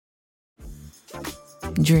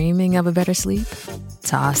Dreaming of a better sleep?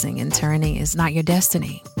 Tossing and turning is not your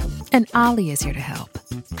destiny. And Ollie is here to help.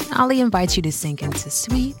 Ollie invites you to sink into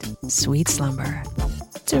sweet, sweet slumber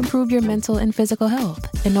to improve your mental and physical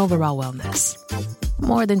health and overall wellness.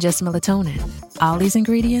 More than just melatonin, Ollie's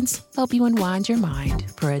ingredients help you unwind your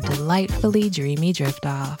mind for a delightfully dreamy drift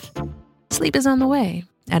off. Sleep is on the way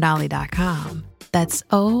at Ollie.com. That's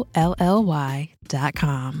OLLY.com.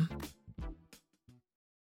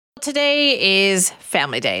 Today is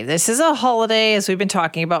Family Day. This is a holiday, as we've been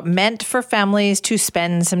talking about, meant for families to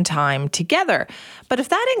spend some time together. But if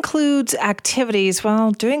that includes activities,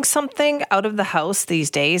 well, doing something out of the house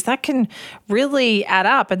these days, that can really add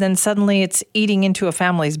up. And then suddenly it's eating into a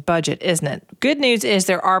family's budget, isn't it? Good news is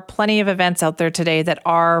there are plenty of events out there today that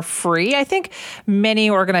are free. I think many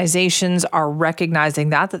organizations are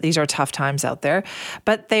recognizing that these are tough times out there,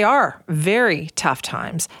 but they are very tough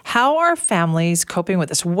times. How are families coping with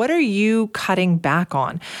this? What are you cutting back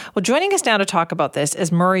on? Well, joining us now to talk about this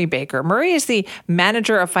is Murray Baker. Murray is the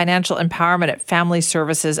Manager of Financial Empowerment at Family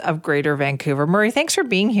Services of Greater Vancouver. Murray, thanks for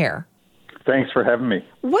being here. Thanks for having me.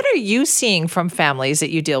 What are you seeing from families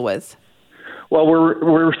that you deal with? Well,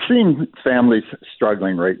 we're seeing families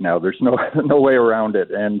struggling right now. There's no way around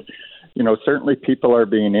it. And, certainly people are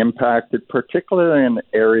being impacted, particularly in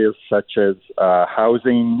areas such as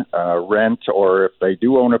housing, rent, or if they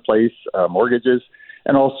do own a place, mortgages.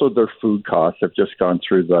 And also their food costs have just gone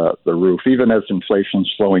through the roof. Even as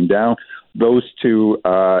inflation's slowing down, those two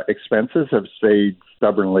expenses have stayed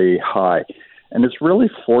stubbornly high. And it's really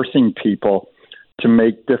forcing people to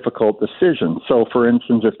make difficult decisions. So, for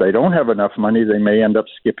instance, if they don't have enough money, they may end up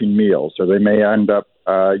skipping meals, or they may end up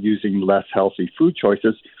using less healthy food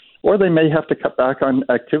choices, or they may have to cut back on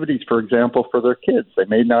activities, for example, for their kids.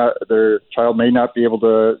 Their child may not be able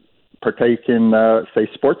to partake in, say,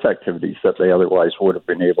 sports activities that they otherwise would have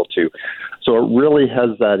been able to. So it really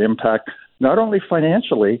has that impact, not only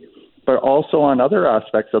financially, but also on other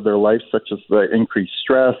aspects of their life, such as the increased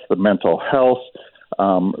stress, the mental health,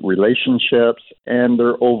 relationships, and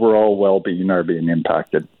their overall well-being are being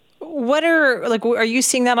impacted. Are you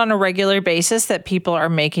seeing that on a regular basis, that people are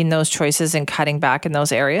making those choices and cutting back in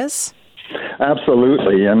those areas?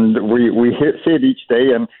 Absolutely. And we see it each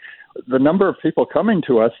day. And the number of people coming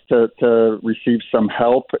to us to receive some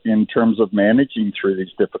help in terms of managing through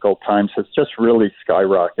these difficult times has just really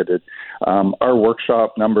skyrocketed. Our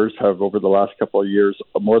workshop numbers have, over the last couple of years,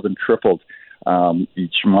 more than tripled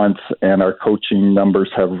each month, and our coaching numbers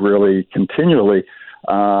have really continually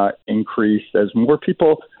increased as more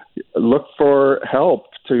people look for help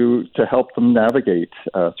to help them navigate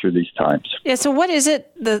through these times. Yeah, so what is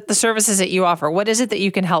it, the services that you offer, what is it that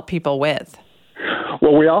you can help people with?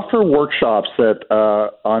 Well, we offer workshops that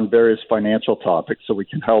on various financial topics, so we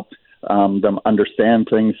can help them understand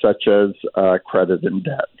things such as credit and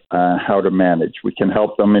debt, how to manage. We can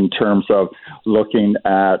help them in terms of looking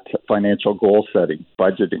at financial goal setting,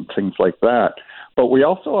 budgeting, things like that. But we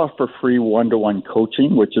also offer free one-to-one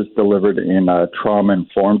coaching, which is delivered in a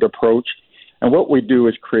trauma-informed approach. And what we do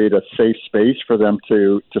is create a safe space for them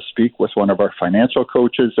to speak with one of our financial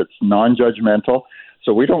coaches. It's non-judgmental,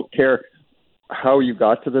 so we don't care how you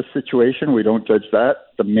got to this situation. We don't judge that.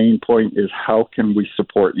 The main point is, how can we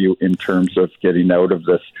support you in terms of getting out of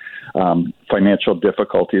this financial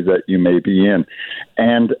difficulty that you may be in.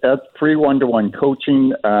 And at free one-to-one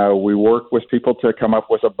coaching, we work with people to come up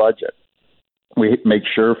with a budget. We make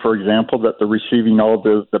sure, for example, that they're receiving all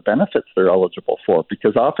the benefits they're eligible for,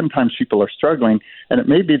 because oftentimes people are struggling, and it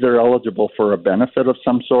may be they're eligible for a benefit of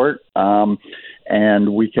some sort,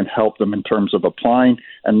 and we can help them in terms of applying,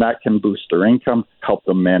 and that can boost their income, help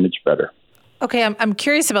them manage better. Okay, I'm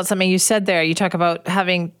curious about something you said there. You talk about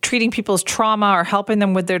treating people's trauma or helping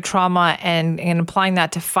them with their trauma and applying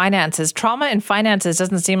that to finances. Trauma and finances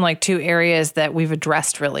doesn't seem like two areas that we've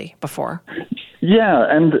addressed really before. Yeah,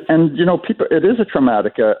 and people, it is a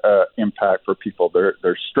traumatic impact for people.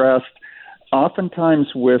 They're stressed. Oftentimes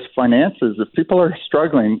with finances, if people are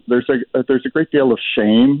struggling, there's a great deal of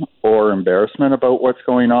shame or embarrassment about what's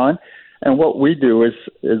going on. And what we do is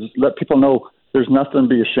let people know there's nothing to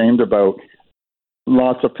be ashamed about.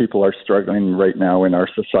 Lots of people are struggling right now in our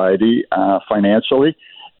society financially,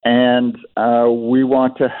 and we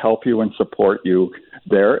want to help you and support you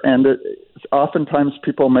there. And oftentimes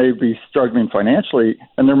people may be struggling financially,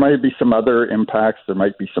 and there might be some other impacts. There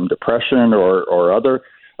might be some depression or other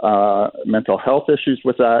mental health issues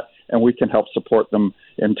with that, and we can help support them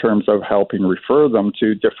in terms of helping refer them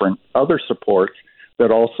to different other supports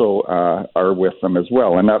that also are with them as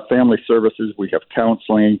well. And at Family Services, we have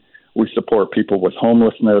counseling. We support people with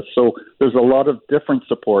homelessness. So there's a lot of different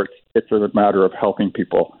supports. It's a matter of helping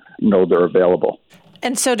people know they're available.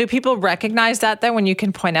 And so do people recognize that then when you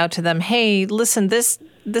can point out to them, hey, listen, this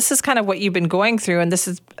is kind of what you've been going through, and this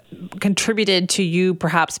has contributed to you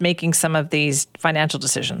perhaps making some of these financial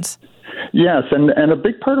decisions? Yes, and a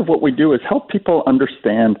big part of what we do is help people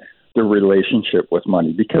understand the relationship with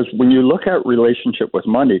money, because when you look at relationship with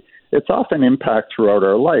money, it's often impact throughout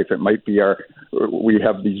our life. It might be we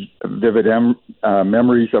have these vivid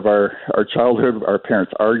memories of our childhood, our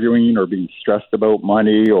parents arguing or being stressed about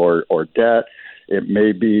money or debt. It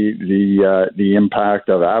may be the impact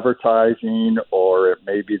of advertising, or it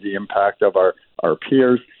may be the impact of our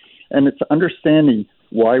peers. And it's understanding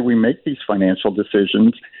why we make these financial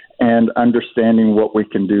decisions and understanding what we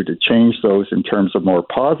can do to change those in terms of more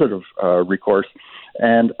positive recourse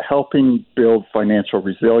and helping build financial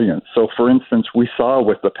resilience. So, for instance, we saw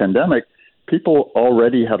with the pandemic, people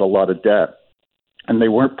already had a lot of debt, and they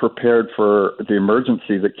weren't prepared for the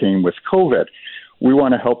emergency that came with COVID. We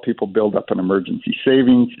want to help people build up an emergency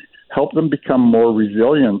savings, help them become more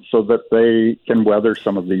resilient so that they can weather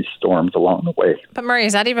some of these storms along the way. But Murray,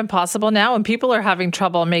 is that even possible now when people are having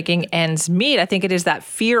trouble making ends meet? I think it is that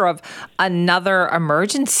fear of another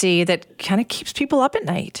emergency that kind of keeps people up at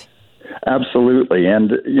night. Absolutely.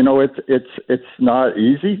 And, it's not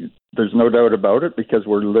easy. There's no doubt about it, because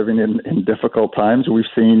we're living in difficult times. We've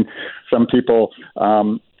seen some people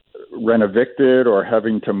rent evicted or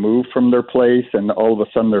having to move from their place, and all of a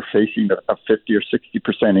sudden they're facing a 50 or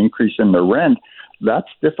 60% increase in their rent. That's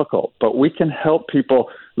difficult, but we can help people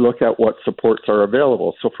look at what supports are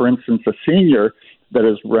available. So, for instance, a senior that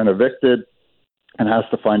is rent evicted and has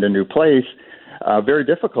to find a new place, very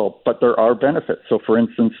difficult, but there are benefits. So, for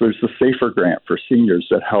instance, there's the SAFER grant for seniors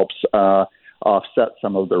that helps offset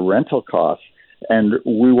some of the rental costs, and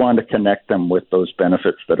we want to connect them with those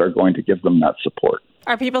benefits that are going to give them that support.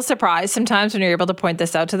 Are people surprised sometimes when you're able to point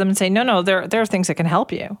this out to them and say, no, there are things that can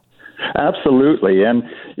help you? Absolutely. And,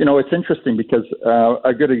 it's interesting because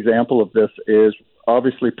a good example of this is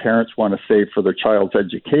obviously parents want to save for their child's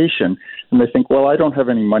education, and they think, well, I don't have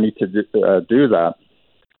any money to do that.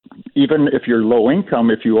 Even if you're low income,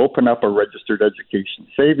 if you open up a registered education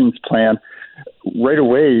savings plan, right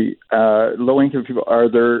away, low-income people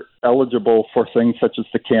they're eligible for things such as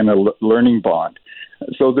the Canada Learning Bond.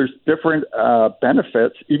 So there's different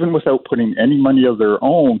benefits. Even without putting any money of their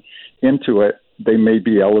own into it, they may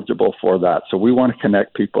be eligible for that. So we want to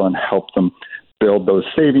connect people and help them build those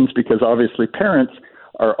savings, because obviously parents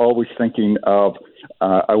are always thinking of,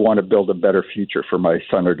 I want to build a better future for my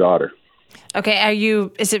son or daughter. Okay,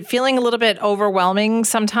 is it feeling a little bit overwhelming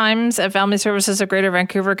sometimes at Family Services of Greater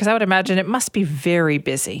Vancouver? Because I would imagine it must be very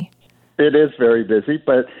busy. It is very busy,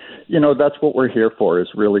 but that's what we're here for, is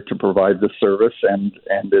really to provide the service, and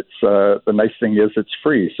it's the nice thing is it's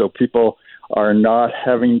free, so people are not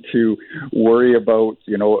having to worry about,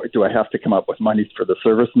 do I have to come up with money for the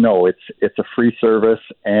service? No, it's a free service,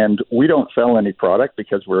 and we don't sell any product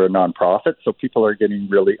because we're a nonprofit, so people are getting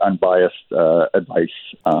really unbiased advice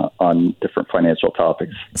on different financial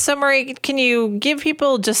topics. So, Murray, can you give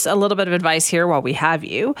people just a little bit of advice here while we have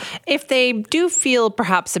you? If they do feel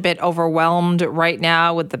perhaps a bit overwhelmed right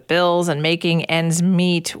now with the bills and making ends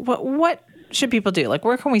meet, what should people do? Like,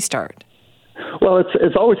 where can we start? Well,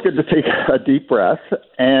 it's always good to take a deep breath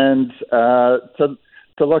and to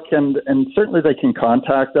look, and certainly they can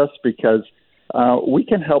contact us, because we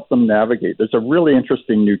can help them navigate. There's a really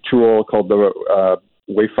interesting new tool called the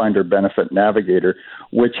Wayfinder Benefit Navigator,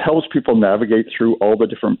 which helps people navigate through all the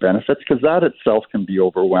different benefits, because that itself can be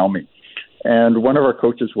overwhelming. And one of our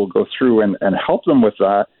coaches will go through and help them with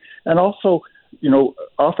that. And also,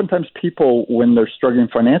 oftentimes people, when they're struggling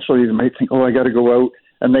financially, they might think, oh, I got to go out,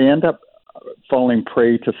 and they end up falling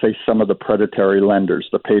prey to, say, some of the predatory lenders,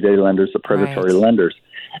 the payday lenders, the predatory lenders.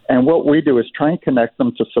 And what we do is try and connect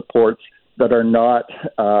them to supports that are not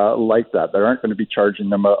like that aren't going to be charging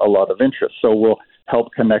them a lot of interest. So we'll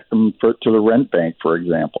help connect them to the rent bank, for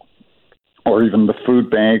example, or even the food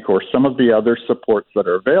bank, or some of the other supports that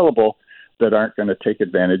are available that aren't going to take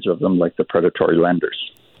advantage of them, like the predatory lenders.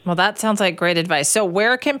 Well, that sounds like great advice. So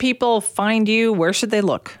where can people find you? Where should they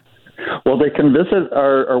look? Well, they can visit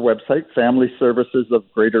our website, Family Services of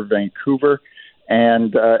Greater Vancouver,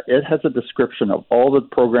 and it has a description of all the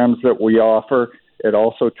programs that we offer. It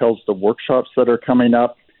also tells the workshops that are coming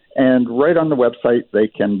up, and right on the website, they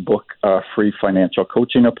can book a free financial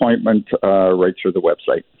coaching appointment right through the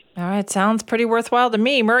website. All right, sounds pretty worthwhile to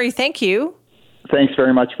me. Murray, thank you. Thanks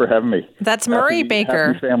very much for having me. That's Murray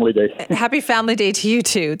Baker. Happy Family Day. Happy Family Day to you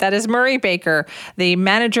too. That is Murray Baker, the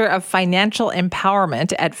Manager of Financial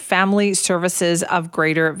Empowerment at Family Services of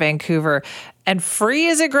Greater Vancouver. And free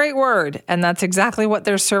is a great word. And that's exactly what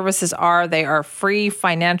their services are. They are free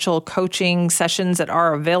financial coaching sessions that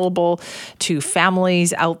are available to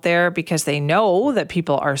families out there because they know that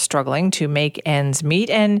people are struggling to make ends meet.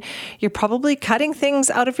 And you're probably cutting things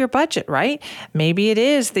out of your budget, right? Maybe it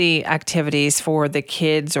is the activities for the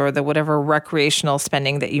kids or the whatever recreational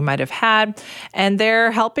spending that you might have had. And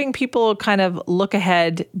they're helping people kind of look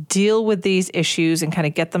ahead, deal with these issues, and kind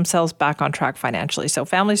of get themselves back on track financially. So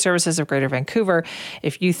Family Services of Greater Vancouver,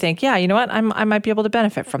 if you think, yeah, you know what, I might be able to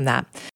benefit from that.